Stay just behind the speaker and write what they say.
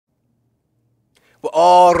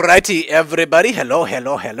Alrighty, everybody. Hello,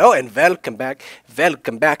 hello, hello, and welcome back.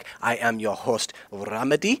 Welcome back. I am your host,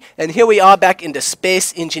 Ramadi, and here we are back in the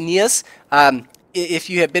Space Engineers. If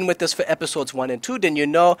you have been with us for episodes 1 and 2, then you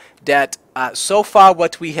know that so far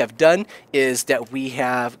what we have done is that we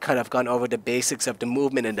have kind of gone over the basics of the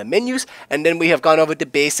movement and the menus, and then we have gone over the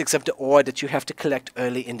basics of the ore that you have to collect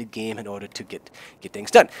early in the game in order to get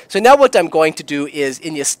things done. So now what I'm going to do is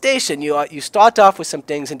in your station, you start off with some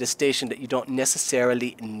things in the station that you don't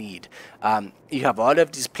necessarily need. You have all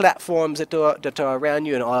of these platforms that are around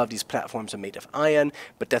you, and all of these platforms are made of iron,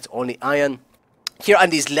 but that's only iron. Here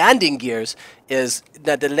on these landing gears is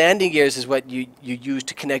that the landing gears is what you use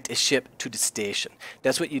to connect a ship to the station.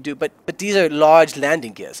 That's what you do, but these are large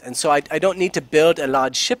landing gears, and so I don't need to build a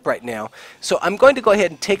large ship right now. So I'm going to go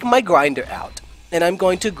ahead and take my grinder out, and I'm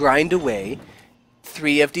going to grind away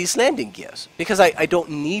 3 of these landing gears because I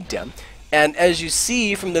don't need them. And as you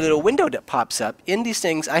see from the little window that pops up, in these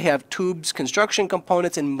things I have tubes, construction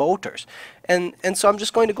components, and motors. And so I'm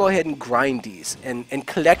just going to go ahead and grind these and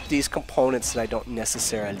collect these components that I don't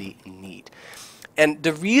necessarily need. And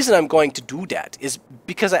the reason I'm going to do that is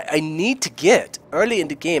because I need to get, early in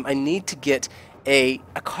the game, I need to get a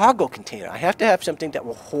cargo container. I have to have something that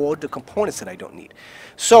will hold the components that I don't need.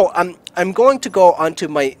 So I'm going to go onto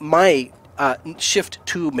my Shift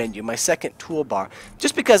 2 menu, my second toolbar,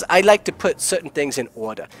 just because I like to put certain things in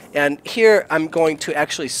order. And here I'm going to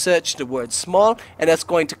actually search the word small, and that's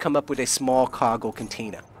going to come up with a small cargo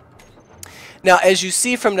container. Now, as you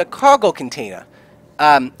see from the cargo container,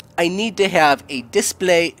 I need to have a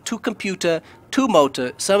display, 2 computer, 2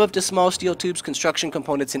 motor, some of the small steel tubes, construction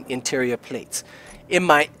components, and interior plates. In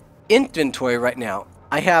my inventory right now,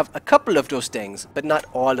 I have a couple of those things, but not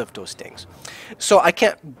all of those things. So I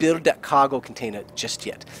can't build that cargo container just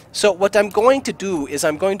yet. So what I'm going to do is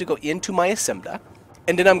I'm going to go into my assembler,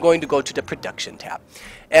 and then I'm going to go to the production tab.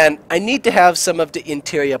 And I need to have some of the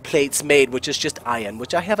interior plates made, which is just iron,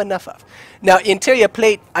 which I have enough of. Now, interior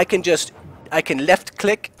plate, I can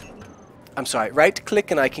right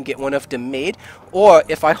click, and I can get one of them made. Or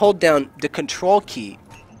if I hold down the control key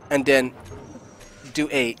and then do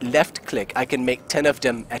a left click, I can make 10 of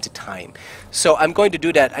them at a time. So I'm going to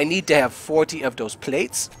do that. I need to have 40 of those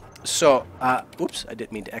plates. So, oops, I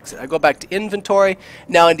didn't mean to exit. I go back to inventory.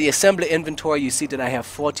 Now in the assembly inventory, you see that I have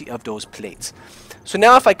 40 of those plates. So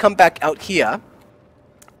now if I come back out here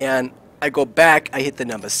and I go back, I hit the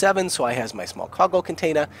number 7, so I have my small cargo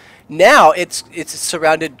container. Now it's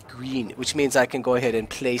surrounded green, which means I can go ahead and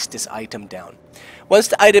place this item down. Once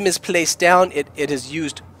the item is placed down, it is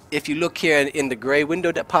used. If you look here in the gray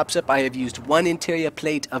window that pops up, I have used 1 interior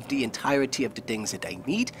plate of the entirety of the things that I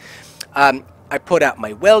need. I put out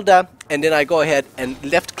my welder, and then I go ahead and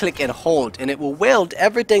left click and hold, and it will weld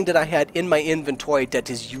everything that I had in my inventory that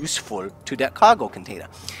is useful to that cargo container.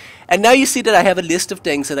 And now you see that I have a list of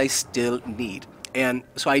things that I still need. And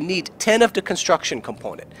so I need 10 of the construction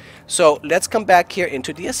component. So let's come back here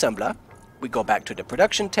into the assembler. We go back to the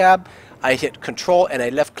production tab. I hit control and I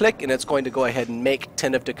left click, and it's going to go ahead and make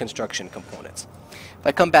 10 of the construction components. If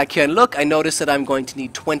I come back here and look, I notice that I'm going to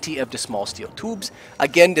need 20 of the small steel tubes.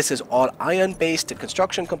 Again, this is all iron based, the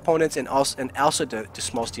construction components, and also the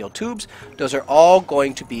small steel tubes. Those are all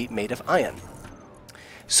going to be made of iron.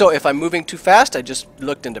 So if I'm moving too fast, I just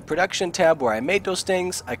looked in the production tab where I made those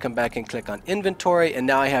things. I come back and click on inventory, and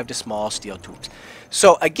now I have the small steel tubes.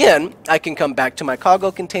 So again, I can come back to my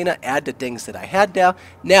cargo container, add the things that I had there.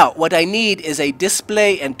 Now, what I need is a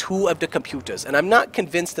display and 2 of the computers. And I'm not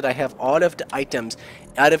convinced that I have all of the items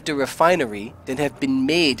out of the refinery that have been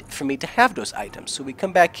made for me to have those items. So we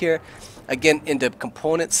come back here. Again, in the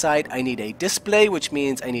component side, I need a display, which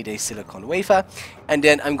means I need a silicon wafer. And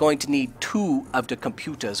then I'm going to need 2 of the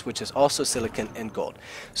computers, which is also silicon and gold.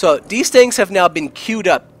 So these things have now been queued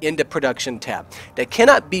up in the production tab. They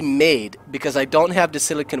cannot be made because I don't have the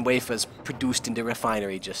silicon wafers produced in the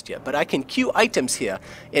refinery just yet. But I can queue items here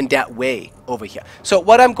in that way over here. So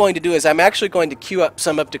what I'm going to do is I'm actually going to queue up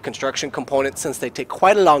some of the construction components since they take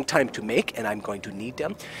quite a long time to make, and I'm going to need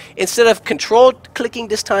them. Instead of control clicking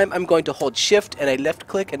this time, I'm going to hold shift and a left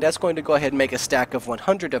click, and that's going to go ahead and make a stack of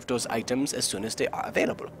 100 of those items as soon as they are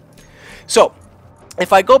available. So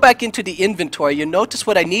if I go back into the inventory, you notice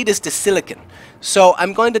what I need is the silicon. So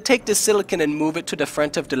I'm going to take this silicon and move it to the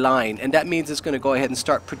front of the line, and that means it's going to go ahead and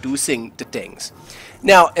start producing the things.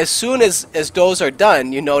 Now, as soon as those are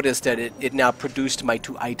done, you notice that it now produced my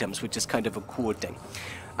 2 items, which is kind of a cool thing.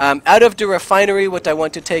 Out of the refinery, what I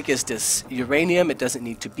want to take is this uranium. It doesn't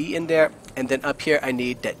need to be in there. And then up here, I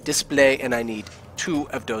need that display, and I need 2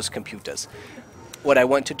 of those computers. What I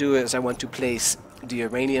want to do is I want to place the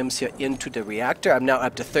uraniums here into the reactor. I'm now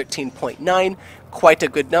up to 13.9, quite a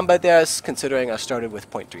good number there, considering I started with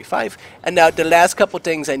 0.35. And now the last couple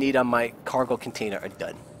things I need on my cargo container are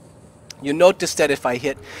done. You notice that if I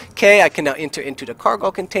hit K, I can now enter into the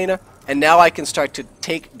cargo container, and now I can start to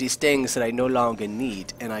take these things that I no longer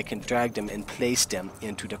need, and I can drag them and place them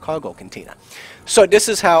into the cargo container. So this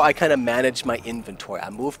is how I kind of manage my inventory.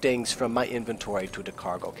 I move things from my inventory to the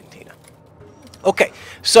cargo container. Okay,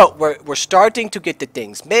 so we're starting to get the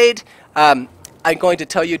things made. I'm going to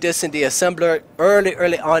tell you this in the assembler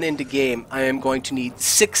early on in the game. I am going to need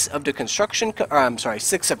 6 of the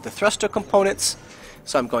 6 of the thruster components.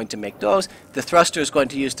 So I'm going to make those. The thruster is going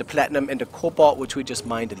to use the platinum and the cobalt, which we just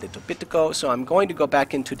mined a little bit ago. So I'm going to go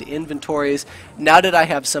back into the inventories. Now that I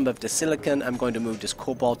have some of the silicon, I'm going to move this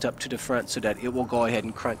cobalt up to the front so that it will go ahead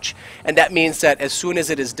and crunch. And that means that as soon as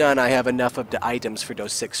it is done, I have enough of the items for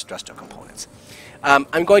those 6 thruster components.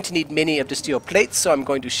 I'm going to need many of the steel plates, so I'm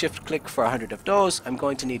going to shift click for 100 of those. I'm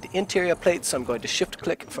going to need the interior plates, so I'm going to shift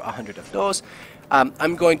click for 100 of those.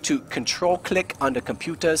 I'm going to control click on the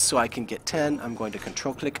computers so I can get 10. I'm going to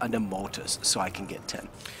control click on the motors so I can get 10.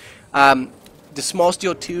 The small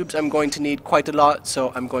steel tubes I'm going to need quite a lot,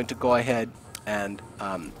 so I'm going to go ahead and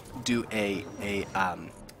do a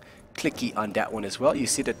clicky on that one as well. You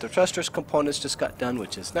see that the thrusters components just got done,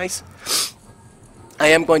 which is nice. I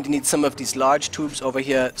am going to need some of these large tubes over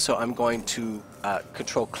here, so I'm going to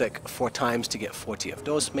control click 4 times to get 40 of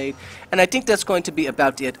those made. And I think that's going to be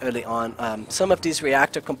about it early on. Some of these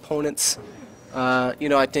reactor components, you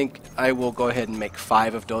know, I think I will go ahead and make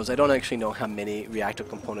 5 of those. I don't actually know how many reactor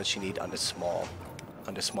components you need on the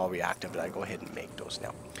small reactor, but I go ahead and make those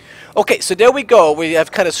now. Okay, so there we go. We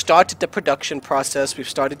have kind of started the production process. We've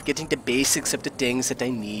started getting the basics of the things that I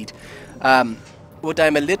need. What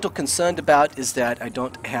I'm a little concerned about is that I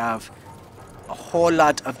don't have a whole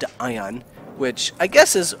lot of the iron, which I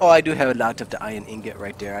guess is, oh, I do have a lot of the iron ingot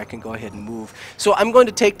right there. I can go ahead and move. So I'm going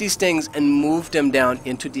to take these things and move them down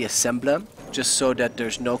into the assembler, just so that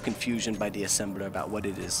there's no confusion by the assembler about what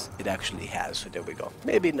it is it actually has. So there we go.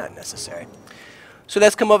 Maybe not necessary. So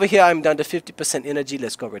let's come over here. I'm down to 50% energy.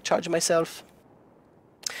 Let's go recharge myself.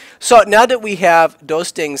 So now that we have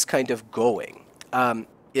those things kind of going,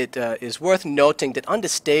 it is worth noting that on the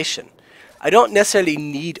station, I don't necessarily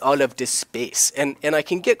need all of this space, and I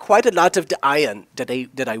can get quite a lot of the iron that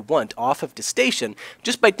I want off of the station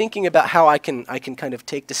just by thinking about how I can kind of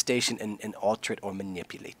take the station and alter it or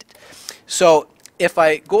manipulate it. So if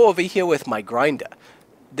I go over here with my grinder,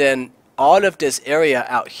 then all of this area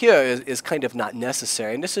out here is kind of not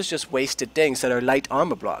necessary, and this is just wasted things that are light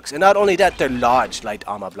armor blocks. And not only that, they're large light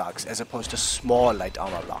armor blocks as opposed to small light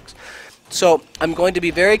armor blocks. So I'm going to be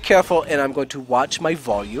very careful, and I'm going to watch my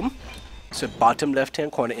volume. So bottom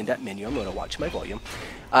left-hand corner in that menu, I'm going to watch my volume.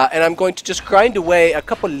 And I'm going to just grind away a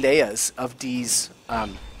couple layers of these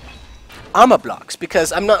armor blocks,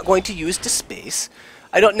 because I'm not going to use the space.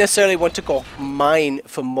 I don't necessarily want to go mine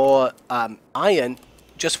for more iron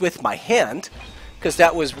just with my hand, because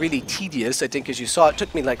that was really tedious. I think, as you saw, it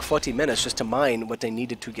took me like 40 minutes just to mine what I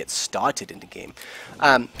needed to get started in the game.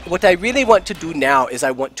 What I really want to do now is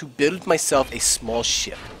I want to build myself a small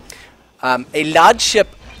ship. A large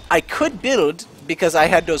ship I could build because I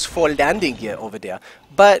had those 4 landing gear over there,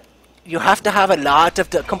 but you have to have a lot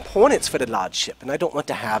of the components for the large ship, and I don't want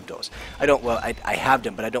to have those. I have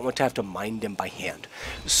them, but I don't want to have to mine them by hand.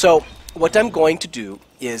 So what I'm going to do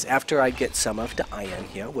is, after I get some of the iron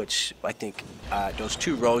here, which I think those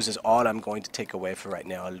 2 rows is all I'm going to take away for right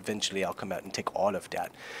now. Eventually I'll come out and take all of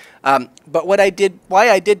that. But why I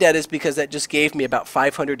did that is because that just gave me about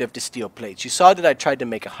 500 of the steel plates. You saw that I tried to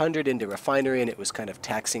make 100 in the refinery, and it was kind of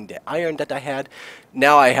taxing the iron that I had.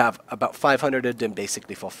 Now I have about 500 of them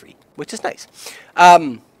basically for free, which is nice.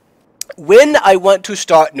 When I want to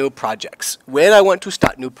start new projects,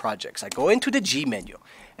 I go into the G menu.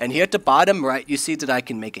 And here at the bottom right, you see that I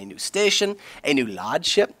can make a new station, a new large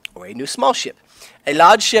ship, or a new small ship. A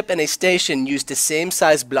large ship and a station use the same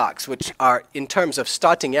size blocks, which are, in terms of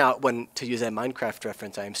starting out, when, to use a Minecraft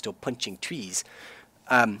reference, I am still punching trees.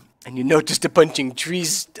 And you notice the punching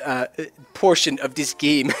trees portion of this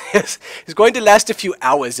game is going to last a few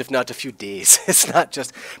hours, if not a few days. It's not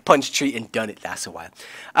just punch tree and done, it lasts a while.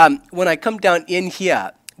 When I come down in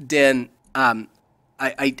here, then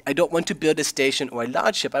I don't want to build a station or a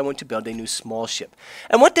large ship. I want to build a new small ship.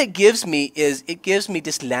 And what that gives me is it gives me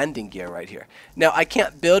this landing gear right here. Now, I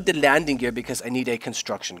can't build the landing gear because I need a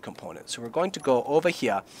construction component. So we're going to go over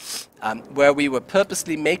here where we were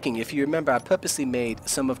purposely making, if you remember, I purposely made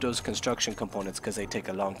some of those construction components because they take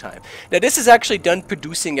a long time. Now, this is actually done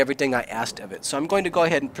producing everything I asked of it. So I'm going to go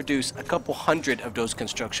ahead and produce a couple hundred of those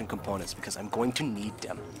construction components because I'm going to need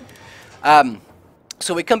them.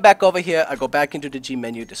 So we come back over here, I go back into the G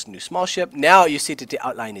menu, this new small ship. Now you see that the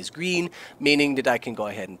outline is green, meaning that I can go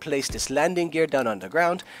ahead and place this landing gear down on the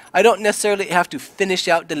ground. I don't necessarily have to finish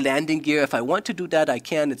out the landing gear. If I want to do that, I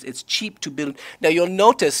can. It's cheap to build. Now you'll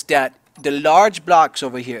notice that the large blocks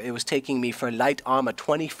over here, it was taking me for light armor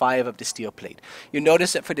 25 of the steel plate. You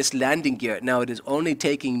notice that for this landing gear, now it is only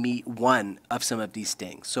taking me 1 of some of these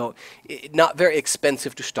things. So not very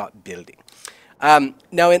expensive to start building.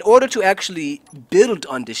 Now, in order to actually build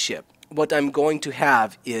on this ship, what I'm going to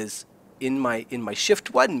have is in my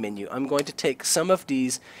Shift 1 menu, I'm going to take some of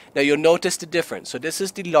these. Now, you'll notice the difference. So this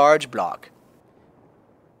is the large block.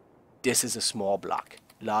 This is a small block.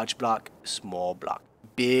 Large block, small block.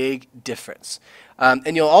 Big difference.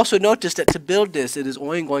 And you'll also notice that to build this, it is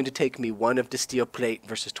only going to take me 1 of the steel plate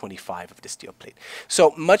versus 25 of the steel plate.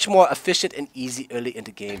 So much more efficient and easy early in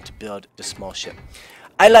the game to build the small ship.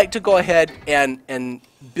 I like to go ahead and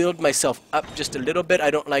build myself up just a little bit.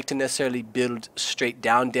 I don't like to necessarily build straight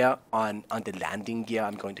down there on the landing gear.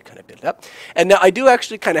 I'm going to kind of build up. And now I do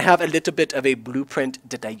actually kind of have a little bit of a blueprint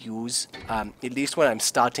that I use, at least when I'm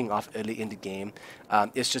starting off early in the game.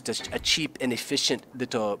 It's just a cheap and efficient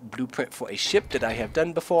little blueprint for a ship that I have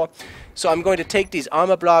done before. So I'm going to take these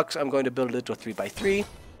armor blocks. I'm going to build a little 3x3.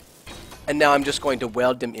 And now I'm just going to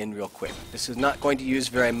weld them in real quick. This is not going to use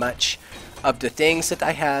very much of the things that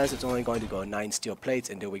I has. It's only going to go 9 steel plates,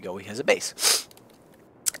 and there we go, he has a base.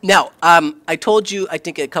 Now, I told you, I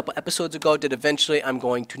think a couple episodes ago, that eventually I'm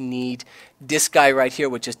going to need this guy right here,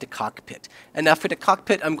 which is the cockpit. And now for the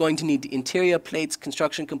cockpit, I'm going to need the interior plates,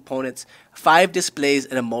 construction components, 5 displays,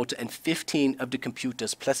 and a motor, and 15 of the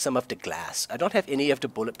computers, plus some of the glass. I don't have any of the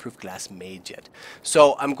bulletproof glass made yet.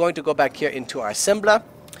 So I'm going to go back here into our assembler,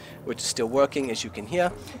 which is still working, as you can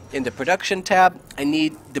hear. In the production tab, I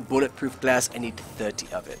need the bulletproof glass. I need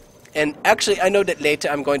 30 of it. And actually, I know that later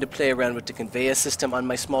I'm going to play around with the conveyor system on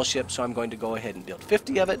my small ship, so I'm going to go ahead and build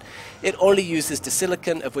 50 of it. It only uses the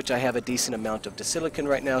silicon, of which I have a decent amount of the silicon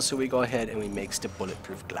right now, so we go ahead and we make the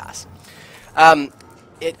bulletproof glass.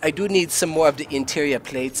 I do need some more of the interior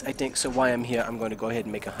plates, I think, so while I'm here, I'm going to go ahead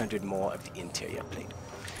and make 100 more of the interior plate.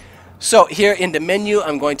 So here in the menu,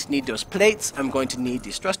 I'm going to need those plates. I'm going to need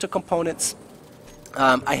these thruster components.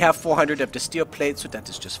 I have 400 of the steel plates, so that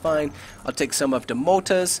is just fine. I'll take some of the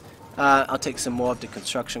motors. I'll take some more of the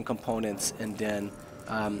construction components, and then,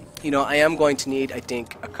 you know, I am going to need, I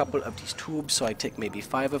think, a couple of these tubes. So I take maybe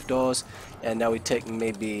 5 of those, and now we take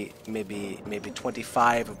maybe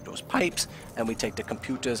 25 of those pipes, and we take the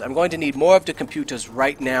computers. I'm going to need more of the computers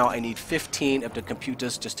right now. I need 15 of the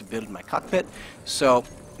computers just to build my cockpit. So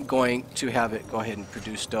going to have it go ahead and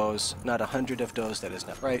produce those, not 100 of those, that is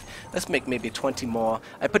not right. Let's make maybe 20 more.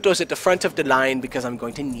 I put those at the front of the line because I'm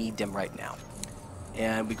going to need them right now.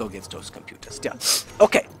 And we go get those computers. Yeah.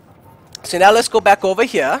 Okay. So now let's go back over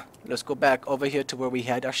here. Let's go back over here to where we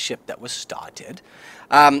had our ship that was started.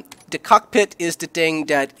 The cockpit is the thing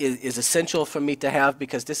that is essential for me to have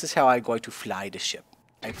because this is how I'm going to fly the ship.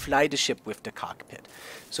 I fly the ship with the cockpit.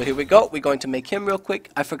 So here we go. We're going to make him real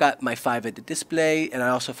quick. I forgot my 5 at the display, and I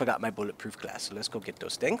also forgot my bulletproof glass. So let's go get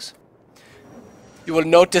those things. You will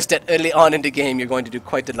notice that early on in the game, you're going to do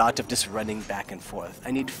quite a lot of this running back and forth.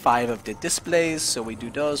 I need 5 of the displays, so we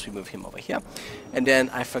do those. We move him over here. And then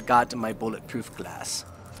I forgot my bulletproof glass,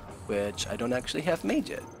 which I don't actually have made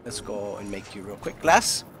yet. Let's go and make you real quick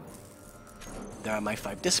glass. There are my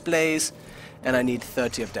 5 displays, and I need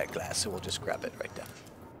 30 of that glass, so we'll just grab it right there.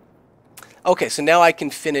 Okay, so now I can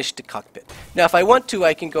finish the cockpit. Now, if I want to,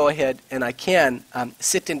 I can go ahead and I can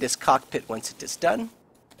sit in this cockpit once it is done.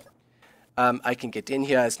 I can get in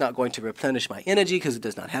here. It's not going to replenish my energy because it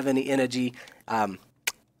does not have any energy.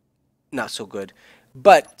 Not so good.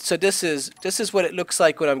 But, so this is what it looks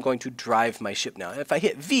like when I'm going to drive my ship now. If I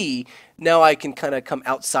hit V, now I can kind of come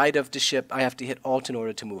outside of the ship. I have to hit Alt in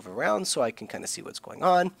order to move around so I can kind of see what's going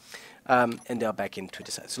on. And now back into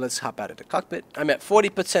the side. So let's hop out of the cockpit. I'm at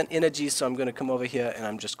 40% energy, so I'm going to come over here and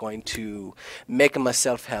I'm just going to make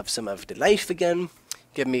myself have some of the life again.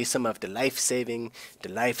 Give me some of the life-saving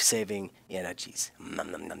energies.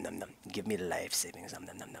 Nom, nom, nom, nom, nom. Give me the life-saving. Nom,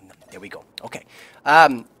 nom, nom, nom, nom. There we go. Okay.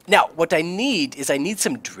 Now, what I need is I need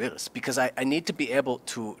some drills because I need to be able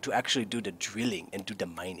to actually do the drilling and do the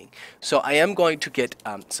mining. So I am going to get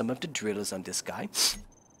some of the drills on this guy.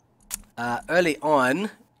 Early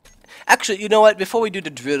on, actually, you know what? Before we do the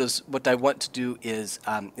drills, what I want to do is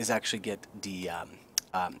actually get the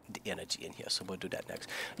energy in here. So we'll do that next.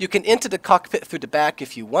 You can enter the cockpit through the back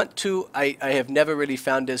if you want to. I have never really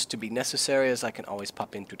found this to be necessary, as I can always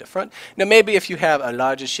pop in through the front. Now, maybe if you have a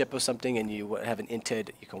larger ship or something and you haven't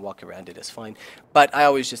entered, you can walk around it, that's fine. But I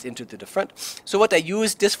always just enter through the front. So what I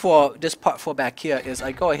use this part for back here is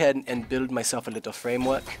I go ahead and build myself a little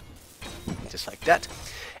framework, just like that.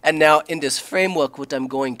 And now in this framework, what I'm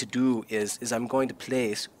going to do is I'm going to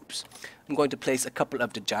place, a couple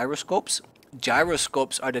of the gyroscopes.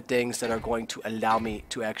 Gyroscopes are the things that are going to allow me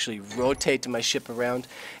to actually rotate my ship around.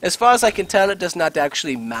 As far as I can tell, it does not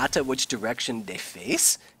actually matter which direction they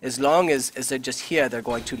face. As long as they're just here, they're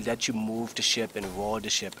going to let you move the ship and roll the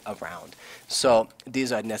ship around. So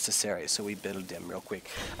these are necessary, so we build them real quick.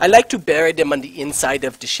 I like to bury them on the inside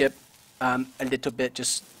of the ship a little bit,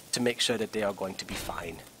 just to make sure that they are going to be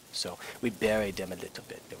fine. So we bury them a little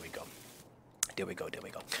bit. There we go. There we go, there we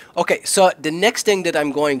go. Okay, so the next thing that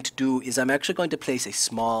I'm going to do is I'm actually going to place a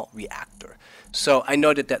small reactor. So I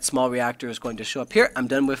know that that small reactor is going to show up here. I'm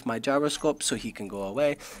done with my gyroscope, so he can go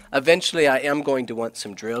away. Eventually, I am going to want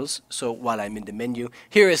some drills. So while I'm in the menu,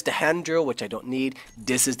 here is the hand drill, which I don't need.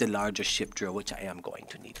 This is the larger ship drill, which I am going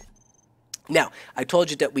to need. Now, I told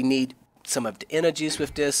you that we need some of the energies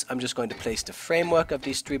with this. I'm just going to place the framework of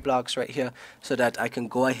these 3 blocks right here so that I can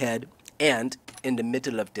go ahead and in the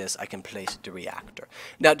middle of this I can place the reactor.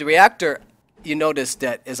 Now the reactor, you notice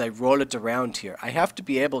that as I roll it around here, I have to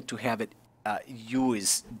be able to have it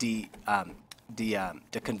use the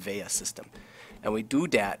conveyor system. And we do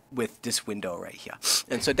that with this window right here.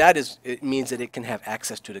 And so it means that it can have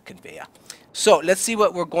access to the conveyor. So let's see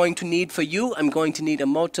what we're going to need for you. I'm going to need a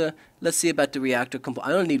motor. Let's see about the reactor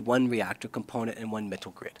component. I only need 1 reactor component and 1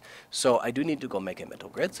 metal grid. So I do need to go make a metal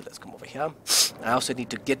grid. So let's come over here. I also need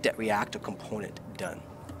to get that reactor component done.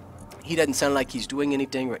 He doesn't sound like he's doing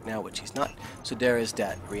anything right now, which he's not. So there is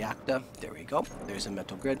that reactor. There we go. There's a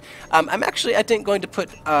metal grid. I'm actually, I think, going to put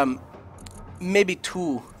maybe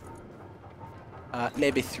 2...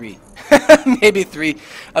 maybe 3. Maybe 3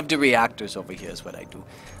 of the reactors over here is what I do.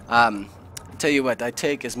 Tell you what, I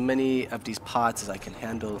take as many of these pots as I can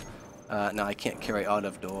handle. Now I can't carry all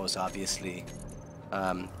of those, obviously.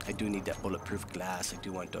 I do need that bulletproof glass. I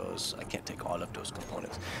do want those. I can't take all of those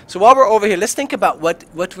components. So while we're over here, let's think about what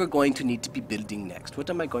we're going to need to be building next.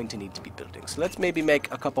 What am I going to need to be building? So let's maybe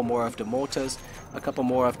make a couple more of the motors, a couple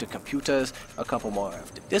more of the computers, a couple more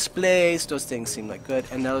of the displays. Those things seem like good.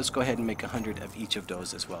 And now let's go ahead and make 100 of each of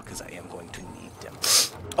those as well, because I am going to need them.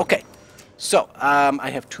 Okay. So, I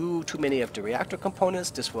have too many of the reactor components.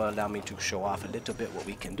 This will allow me to show off a little bit what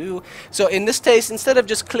we can do. So in this case, instead of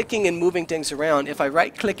just clicking and moving things around, if I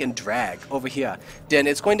right click and drag over here, then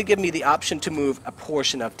it's going to give me the option to move a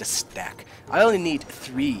portion of the stack. I only need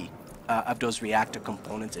 3 of those reactor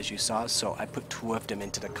components, as you saw, so I put 2 of them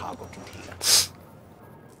into the cargo container.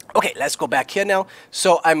 Okay, let's go back here now.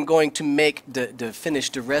 So I'm going to make finish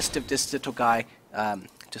the rest of this little guy.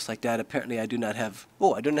 Just like that. Apparently I do not have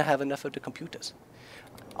enough of the computers.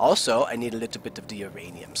 Also, I need a little bit of the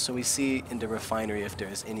uranium. So we see in the refinery if there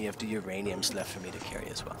is any of the uraniums left for me to carry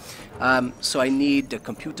as well. So I need the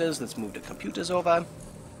computers. Let's move the computers over.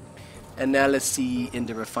 And now let's see in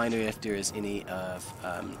the refinery if there is any of,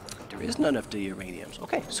 there is none of the uraniums.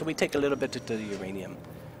 Okay, so we take a little bit of the uranium.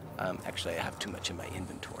 Actually, I have too much in my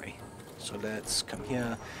inventory. So let's come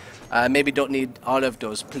here. Maybe don't need all of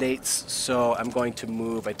those plates, so I'm going to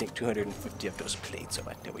move, I think, 250 of those plates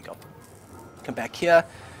over. There we go. Come back here.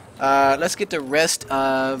 Let's get the rest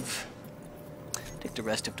of... Take the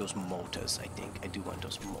rest of those motors, I think. I do want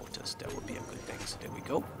those motors. That would be a good thing. So there we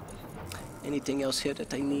go. Anything else here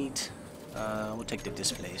that I need? We'll take the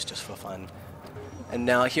displays just for fun. And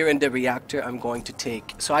now here in the reactor, I'm going to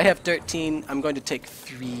take... So I have 13. I'm going to take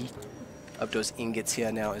 3 of those ingots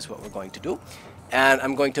here now is what we're going to do. And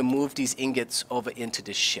I'm going to move these ingots over into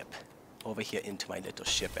the ship. Over here into my little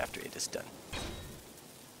ship after it is done.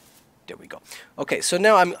 There we go. Okay, so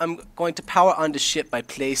now I'm going to power on the ship by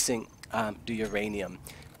placing the uranium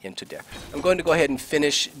into there. I'm going to go ahead and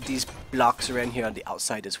finish these blocks around here on the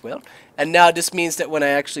outside as well. And now this means that when I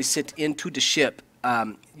actually sit into the ship,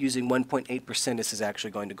 using 1.8%, this is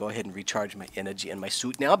actually going to go ahead and recharge my energy in my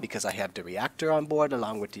suit now because I have the reactor on board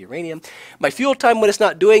along with the uranium. My fuel time when it's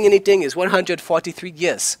not doing anything is 143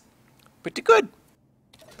 years. Pretty good.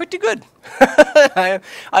 pretty good. I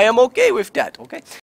am okay with that, okay?